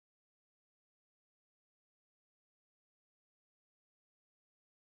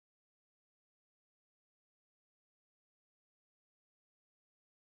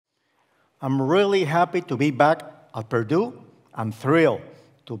I'm really happy to be back at Purdue. I'm thrilled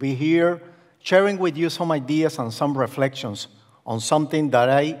to be here sharing with you some ideas and some reflections on something that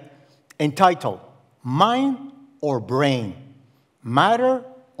I entitled Mind or Brain, Matter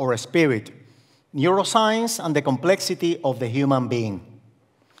or Spirit, Neuroscience and the Complexity of the Human Being.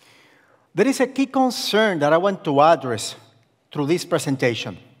 There is a key concern that I want to address through this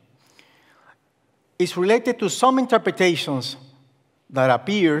presentation. It's related to some interpretations that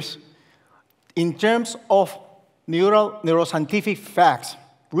appears in terms of neuroscientific facts,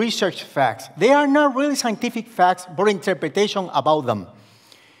 research facts. They are not really scientific facts, but interpretation about them.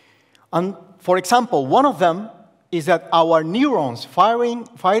 And for example, one of them is that our neurons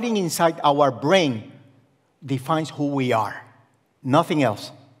firing inside our brain defines who we are, nothing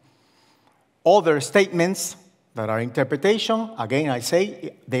else. Other statements that are interpretation, again I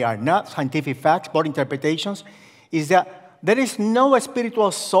say they are not scientific facts, but interpretations, is that there is no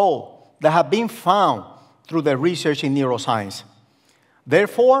spiritual soul that have been found through the research in neuroscience.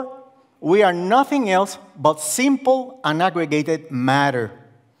 Therefore, we are nothing else but simple and aggregated matter.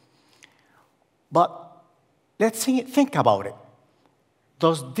 But let's think about it.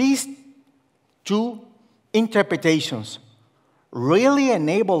 Does these two interpretations really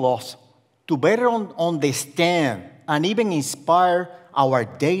enable us to better understand and even inspire our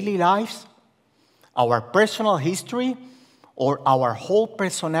daily lives, our personal history, or our whole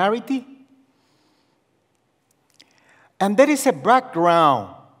personality? And there is a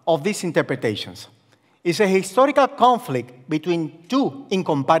background of these interpretations. It's a historical conflict between two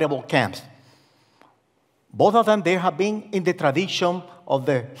incompatible camps. Both of them, they have been in the tradition of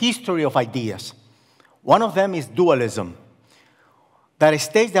the history of ideas. One of them is dualism, that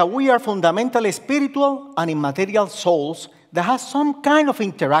states that we are fundamentally spiritual and immaterial souls that have some kind of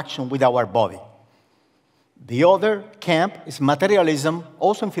interaction with our body. The other camp is materialism,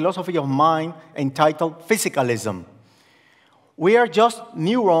 also in philosophy of mind, entitled physicalism. We are just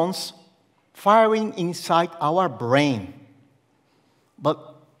neurons firing inside our brain. But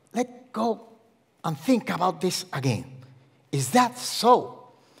let's go and think about this again. Is that so?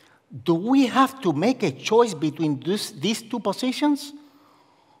 Do we have to make a choice between these two positions?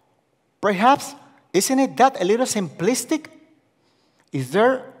 Perhaps, isn't it that a little simplistic? Is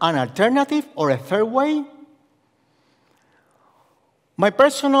there an alternative or a third way? My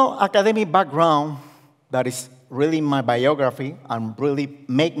personal academic background, that is really my biography and really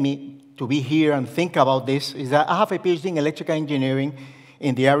make me to be here and think about this, is that I have a PhD in electrical engineering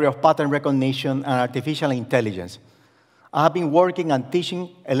in the area of pattern recognition and artificial intelligence. I have been working and teaching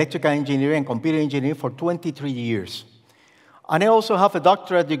electrical engineering and computer engineering for 23 years. And I also have a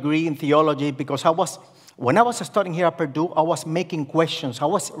doctorate degree in theology because when I was studying here at Purdue, I was making questions. I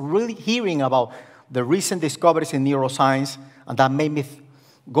was really hearing about the recent discoveries in neuroscience, and that made me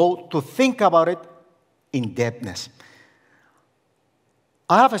go to think about it in depthness.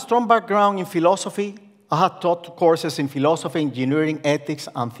 I have a strong background in philosophy. I have taught courses in philosophy, engineering, ethics,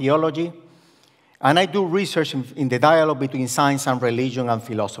 and theology. And I do research in the dialogue between science and religion and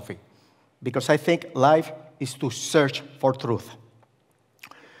philosophy, because I think life is to search for truth.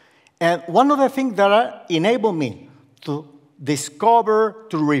 And one of the things that enabled me to discover,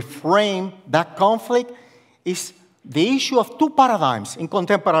 to reframe that conflict is the issue of two paradigms in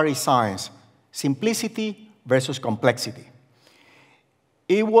contemporary science: simplicity versus complexity.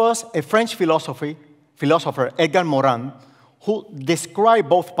 It was a French philosopher, Edgar Morin, who described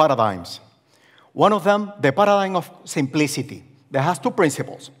both paradigms. One of them, the paradigm of simplicity, that has two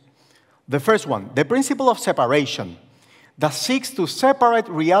principles. The first one, the principle of separation, that seeks to separate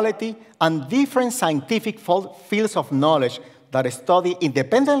reality and different scientific fields of knowledge that study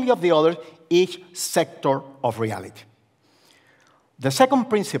independently of the other each sector of reality. The second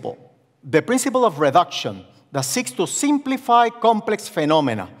principle, the principle of reduction, that seeks to simplify complex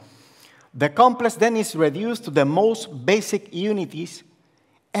phenomena. The complex then is reduced to the most basic unities,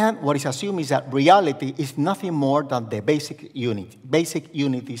 and what is assumed is that reality is nothing more than the basic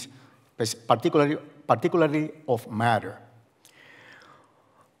unities, particularly of matter.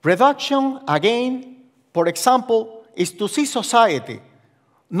 Reduction, again, for example, is to see society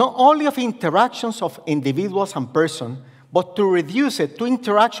not only of interactions of individuals and persons, but to reduce it to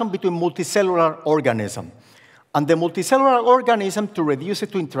interaction between multicellular organisms. And the multicellular organism to reduce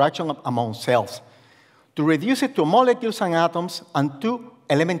it to interaction among cells, to reduce it to molecules and atoms, and to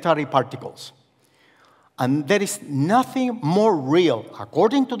elementary particles. And there is nothing more real,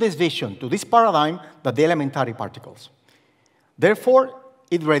 according to this vision, to this paradigm, than the elementary particles. Therefore,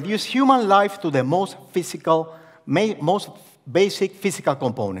 it reduces human life to the most basic physical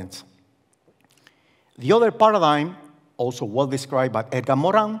components. The other paradigm also well described by Edgar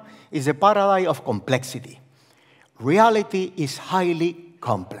Morin, is the paradigm of complexity. Reality is highly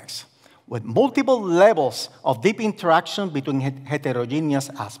complex, with multiple levels of deep interaction between heterogeneous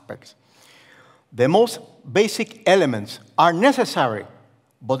aspects. The most basic elements are necessary,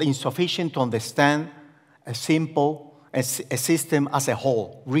 but insufficient to understand a system as a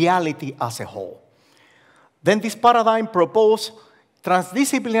whole, reality as a whole. Then this paradigm proposed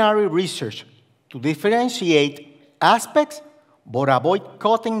transdisciplinary research to differentiate aspects, but avoid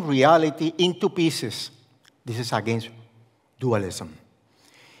cutting reality into pieces. This is against dualism.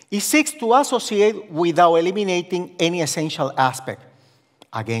 It seeks to associate without eliminating any essential aspect,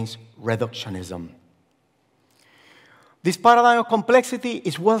 against reductionism. This paradigm of complexity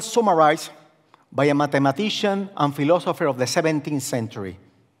is well summarized by a mathematician and philosopher of the 17th century,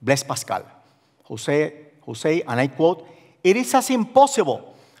 Blaise Pascal, who say, and I quote, "It is as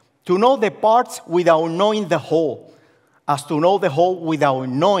impossible to know the parts without knowing the whole as to know the whole without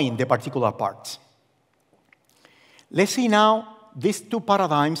knowing the particular parts." Let's see now these two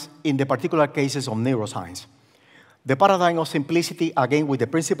paradigms in the particular cases of neuroscience. The paradigm of simplicity, again, with the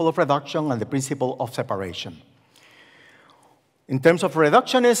principle of reduction and the principle of separation. In terms of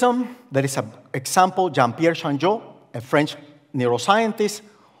reductionism, there is an example, Jean-Pierre Chanjot, a French neuroscientist,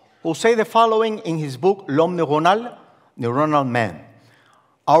 who say the following in his book, L'Homme Neuronal, Neuronal Man.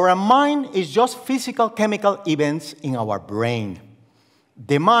 Our mind is just physical chemical events in our brain.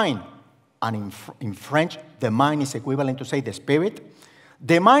 The mind, and in French, the mind is equivalent to, say, the spirit.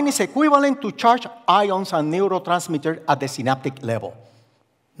 The mind is equivalent to charged ions and neurotransmitters at the synaptic level.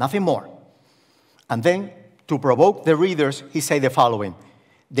 Nothing more. And then, to provoke the readers, he said the following.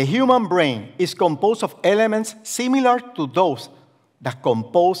 The human brain is composed of elements similar to those that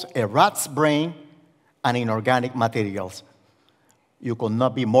compose a rat's brain and inorganic materials. You could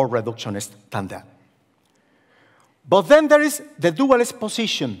not be more reductionist than that. But then there is the dualist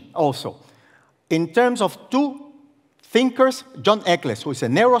position also. In terms of two thinkers, John Eccles, who is a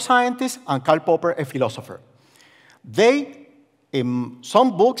neuroscientist, and Karl Popper, a philosopher. They, in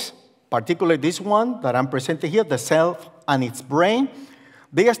some books, particularly this one that I'm presenting here, The Self and Its Brain,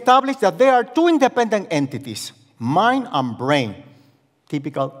 they establish that there are two independent entities, mind and brain,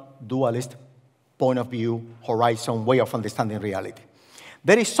 typical dualist point of view, horizon, way of understanding reality.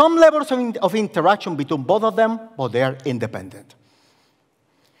 There is some levels of interaction between both of them, but they are independent.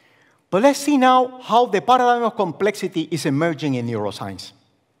 But let's see now how the paradigm of complexity is emerging in neuroscience.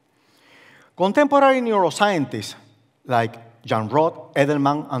 Contemporary neuroscientists like Jean Roth,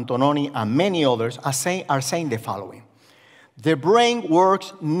 Edelman, Antononi, and many others are saying the following. The brain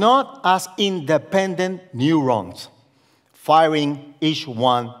works not as independent neurons, firing each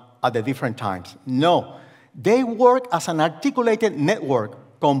one at the different times. No, they work as an articulated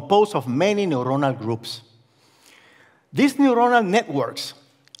network composed of many neuronal groups. These neuronal networks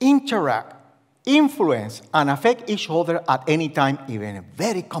interact, influence, and affect each other at any time, even in a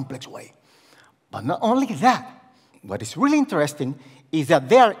very complex way. But not only that, what is really interesting is that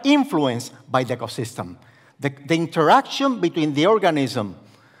they are influenced by the ecosystem. The interaction between the organism,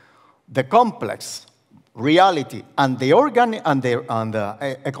 the complex reality, and the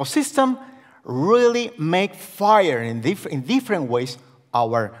ecosystem really make fire in different ways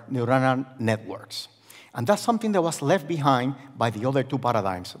our neuronal networks. And that's something that was left behind by the other two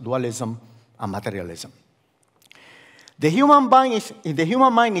paradigms, dualism and materialism. The human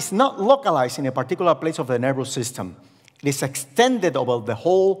mind is not localized in a particular place of the nervous system. It is extended over the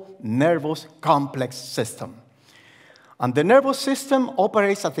whole nervous complex system. And the nervous system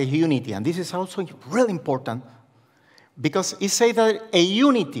operates as a unity, and this is also really important because it says that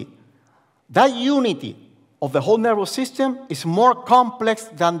that unity of the whole nervous system is more complex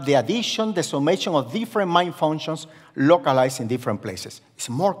than the addition, the summation of different mind functions localized in different places. It's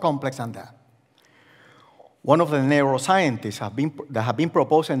more complex than that. One of the neuroscientists that have been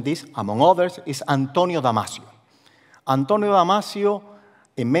proposing this, among others, is Antonio Damasio. Antonio Damasio,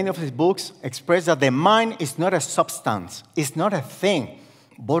 in many of his books, expressed that the mind is not a substance, it's not a thing,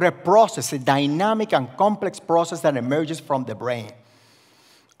 but a process, a dynamic and complex process that emerges from the brain.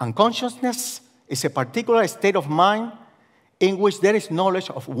 And consciousness is a particular state of mind in which there is knowledge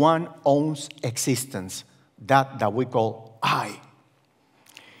of one's own existence, that we call I.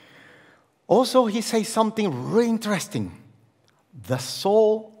 Also, he says something really interesting. The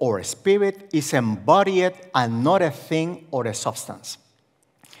soul or spirit is embodied and not a thing or a substance.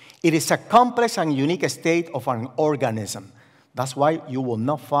 It is a complex and unique state of an organism. That's why you will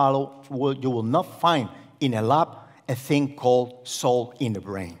not find in a lab a thing called soul in the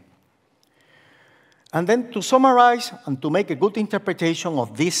brain. And then to summarize and to make a good interpretation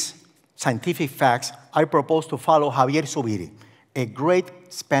of this scientific facts, I propose to follow Javier Zubiri, a great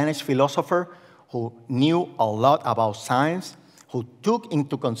Spanish philosopher who knew a lot about science, who took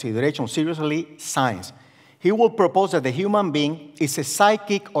into consideration seriously science. He will propose that the human being is a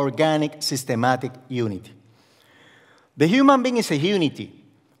psychic, organic, systematic unity. The human being is a unity,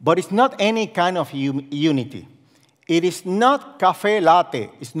 but it's not any kind of unity. It is not cafe latte.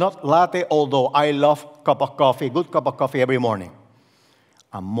 It's not latte, although I love cup of coffee, good cup of coffee every morning,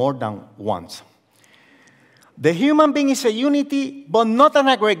 and more than once. The human being is a unity, but not an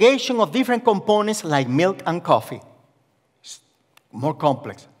aggregation of different components like milk and coffee. It's more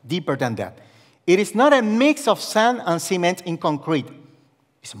complex, deeper than that. It is not a mix of sand and cement in concrete.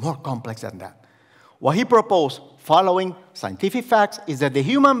 It's more complex than that. What he proposed, following scientific facts, is that the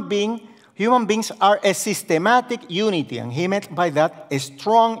human beings are a systematic unity, and he meant by that a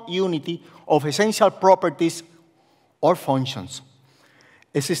strong unity of essential properties or functions.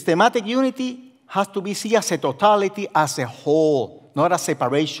 A systematic unity has to be seen as a totality, as a whole, not a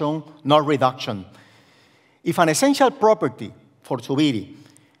separation, not reduction. If an essential property, for Zubiri,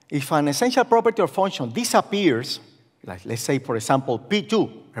 if an essential property or function disappears, like let's say, for example,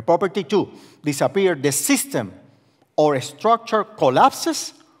 P2, a property 2, disappears, the system or a structure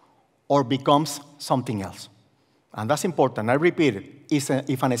collapses or becomes something else. And that's important. I repeat it.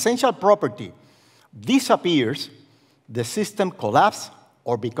 If an essential property disappears, the system collapses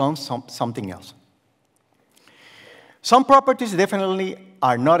or becomes something else. Some properties definitely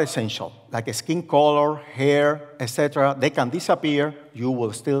are not essential, like skin color, hair, etc. They can disappear. You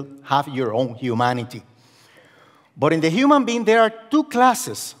will still have your own humanity. But in the human being, there are two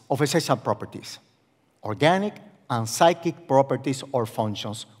classes of essential properties: organic and psychic properties or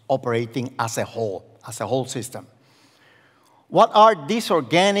functions operating as a whole system. What are these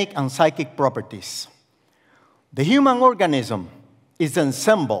organic and psychic properties? The human organism is the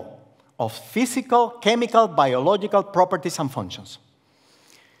ensemble of physical, chemical, biological properties and functions.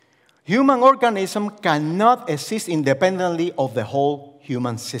 Human organism cannot exist independently of the whole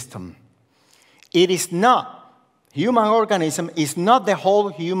human system. Human organism is not the whole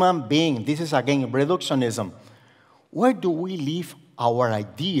human being. This is, again, reductionism. Where do we leave our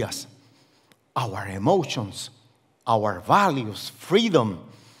ideas, our emotions, our values, freedom,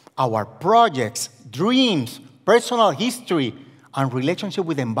 our projects, dreams, personal history, and relationship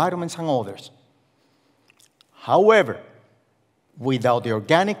with environments and others? However, without the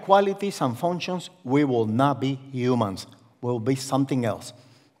organic qualities and functions, we will not be humans. We will be something else.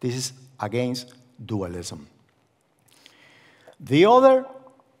 This is against dualism. The other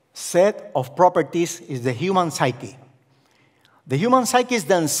set of properties is the human psyche. The human psyche is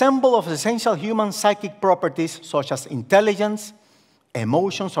the ensemble of essential human psychic properties such as intelligence,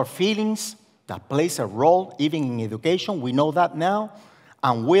 emotions or feelings that plays a role even in education, we know that now,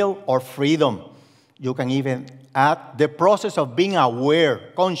 and will or freedom. You can even add the process of being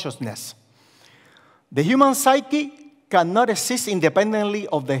aware, consciousness. The human psyche cannot exist independently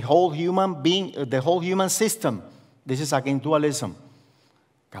of the whole human being, the whole human system. This is again dualism.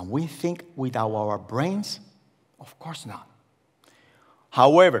 Can we think without our brains? Of course not.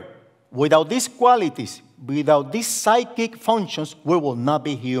 However, without these qualities, without these psychic functions, we will not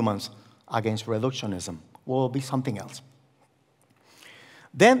be humans. Against reductionism, we will be something else.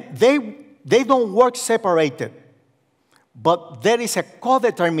 Then they don't work separated, but there is a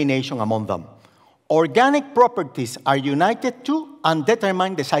co-determination among them. Organic properties are united to and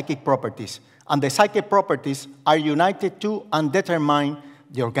determine the psychic properties, and the psychic properties are united to and determine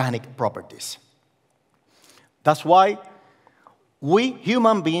the organic properties. That's why we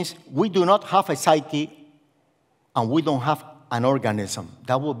human beings, we do not have a psyche and we don't have an organism.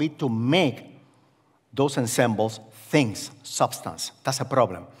 That will be to make those ensembles things, substance. That's a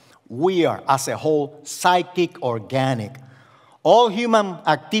problem. We are, as a whole, psychic organic. All human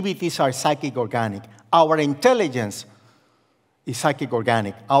activities are psychic organic. Our intelligence is psychic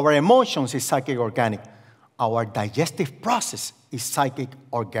organic. Our emotions is psychic organic. Our digestive process is psychic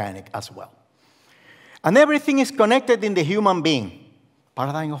organic as well. And everything is connected in the human being.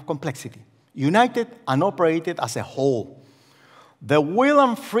 Paradigm of complexity. United and operated as a whole. The will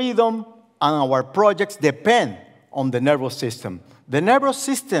and freedom and our projects depend on the nervous system. The nervous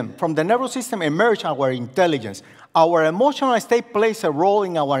system, from the nervous system emerge our intelligence. Our emotional state plays a role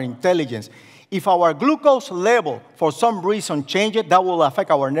in our intelligence. If our glucose level, for some reason, changes, that will affect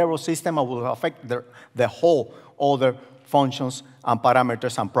our nervous system and will affect the whole other functions and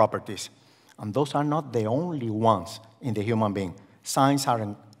parameters and properties. And those are not the only ones in the human being. Science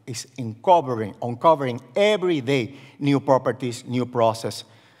is uncovering every day new properties, new process,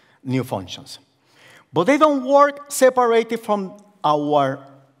 new functions. But they don't work separated from our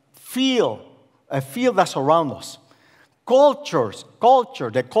field that surrounds us.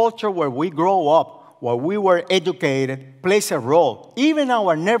 The culture where we grow up, where we were educated, plays a role. Even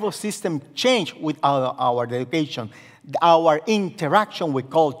our nervous system changed with our education, our interaction with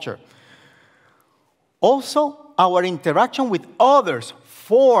culture. Also, our interaction with others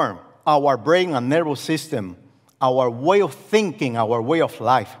form our brain and nervous system, our way of thinking, our way of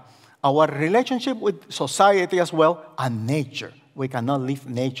life, our relationship with society as well, and nature. We cannot leave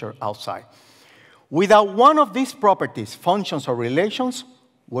nature outside. Without one of these properties, functions, or relations,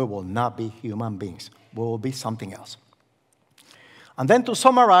 we will not be human beings. We will be something else. And then to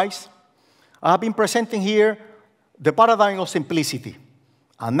summarize, I have been presenting here the paradigm of simplicity.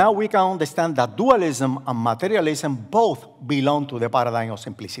 And now we can understand that dualism and materialism both belong to the paradigm of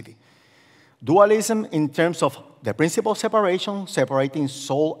simplicity. Dualism in terms of the principle of separation, separating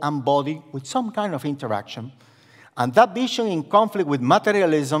soul and body with some kind of interaction, and that vision in conflict with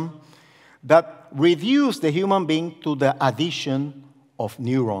materialism that reduce the human being to the addition of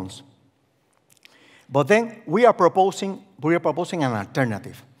neurons. But then we are proposing an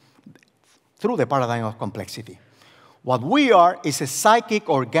alternative through the paradigm of complexity. What we are is a psychic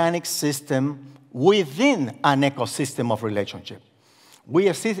organic system within an ecosystem of relationship. We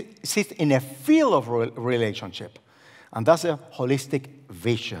exist in a field of relationship, and that's a holistic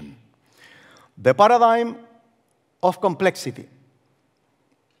vision. The paradigm of complexity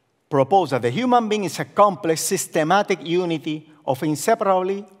propose that the human being is a complex, systematic unity of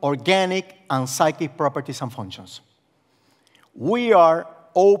inseparably organic and psychic properties and functions. We are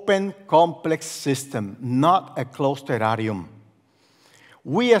open, complex system, not a closed terrarium.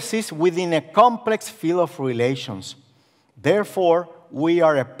 We exist within a complex field of relations. Therefore, we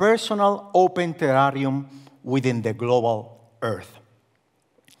are a personal, open terrarium within the global Earth.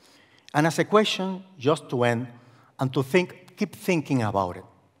 And as a question, just to end, and to keep thinking about it,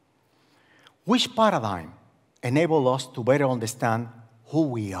 which paradigm enables us to better understand who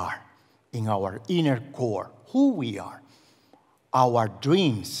we are in our inner core, who we are, our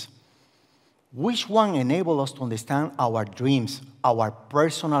dreams? Which one enables us to understand our dreams, our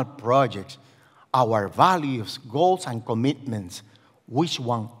personal projects, our values, goals, and commitments? Which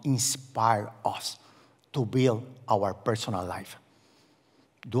one inspires us to build our personal life?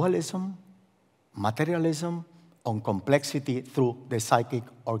 Dualism, materialism, or complexity through the psychic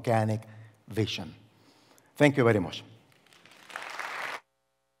organic vision. Thank you very much.